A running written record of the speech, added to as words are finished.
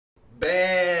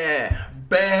Bear,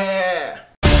 bear.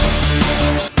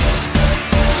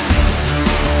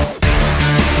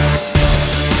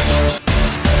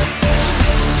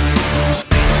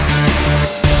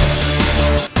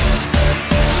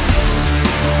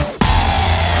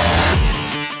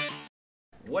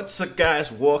 What's up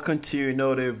guys, welcome to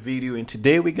another video, and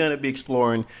today we're going to be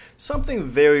exploring something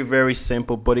very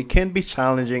simple, but it can be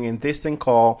challenging in this thing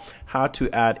called how to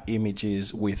add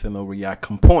images within a React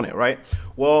component, right?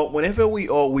 Well, whenever we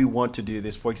want to do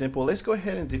this, for example, let's go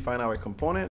ahead and define our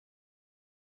component.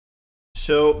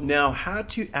 So now, how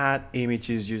to add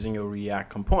images using a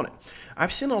React component.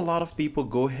 I've seen a lot of people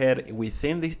go ahead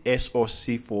within the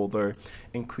SRC folder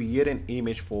and create an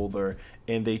image folder,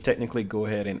 and they technically go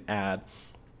ahead and add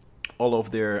all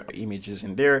of their images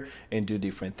in there and do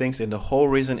different things. And the whole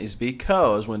reason is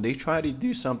because when they try to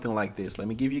do something like this, let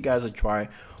me give you guys a try.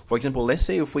 For example, let's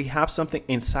say if we have something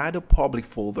inside a public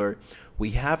folder, we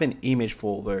have an image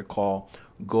folder called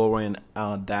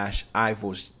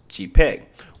Goran-Ivos JPEG.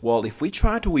 Well, if we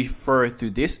try to refer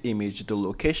to this image, the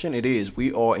location it is,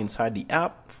 we are inside the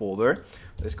app folder.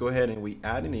 Let's go ahead and we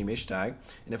add an image tag.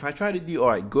 And if I try to do, all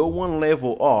right, go one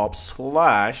level up /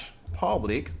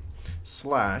 public /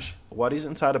 what is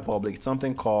inside the public, it's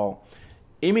something called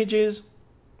images.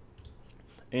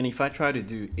 And if I try to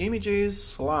do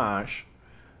images /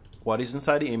 what is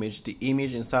inside the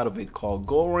image inside of it called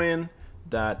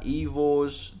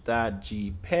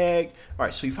Goran.evos.jpg. All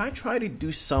right, so if I try to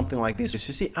do something like this, you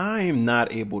see I am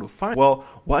not able to find. Well,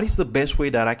 what is the best way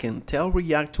that I can tell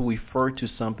React to refer to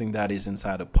something that is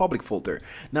inside a public folder?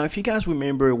 Now, if you guys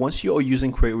remember, once you are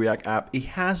using Create React App, it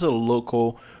has a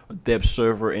local dev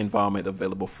server environment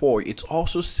available for you. It's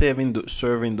also serving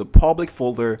the public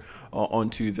folder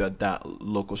onto that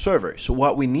local server. So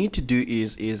what we need to do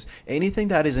is anything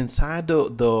that is inside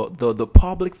the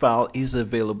public file is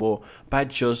available by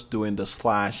just doing the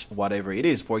 / whatever it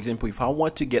is. For example, if I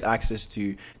want to get access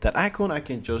to that icon, I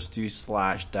can just do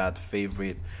 / that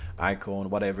favorite icon,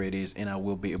 whatever it is, and I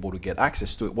will be able to get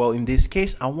access to it. Well, in this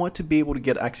case, I want to be able to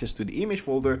get access to the image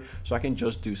folder, so I can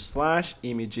just do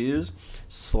 /images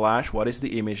 / what is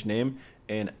the image name,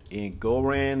 and in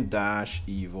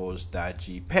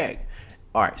Goran-Evos.jpg.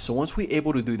 All right, so once we're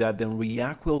able to do that, then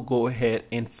React will go ahead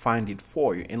and find it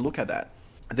for you. And look at that.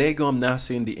 There you go. I'm now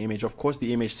seeing the image. Of course,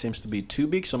 the image seems to be too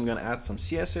big, so I'm going to add some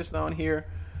CSS down here.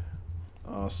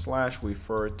 /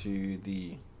 refer to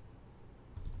the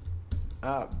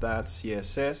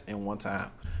app.css, and once I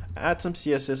add some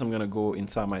CSS, I'm gonna go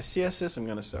inside my CSS. I'm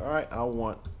gonna say, all right, I'm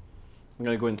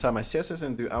gonna go inside my CSS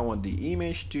and I want the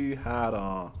image to have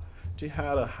a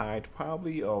height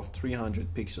probably of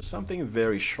 300 pixels, something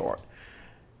very short.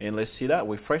 And let's see that.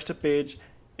 Refresh the page,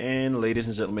 and ladies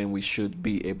and gentlemen, we should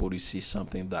be able to see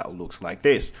something that looks like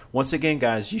this. Once again,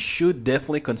 guys, you should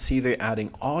definitely consider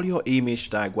adding all your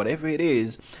image tag, whatever it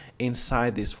is,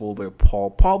 inside this folder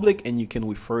called public, and you can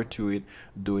refer to it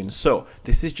doing so.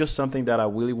 This is just something that I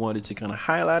really wanted to kind of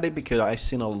highlight it, because I've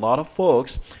seen a lot of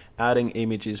folks adding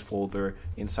images folder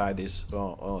inside these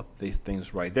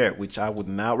things right there, which I would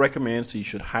not recommend. So you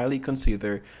should highly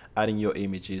consider adding your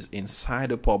images inside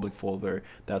the public folder.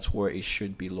 That's where it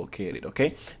should be located.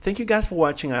 Okay, thank you guys for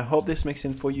watching. I hope this makes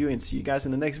sense for you, and see you guys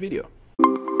in the next video.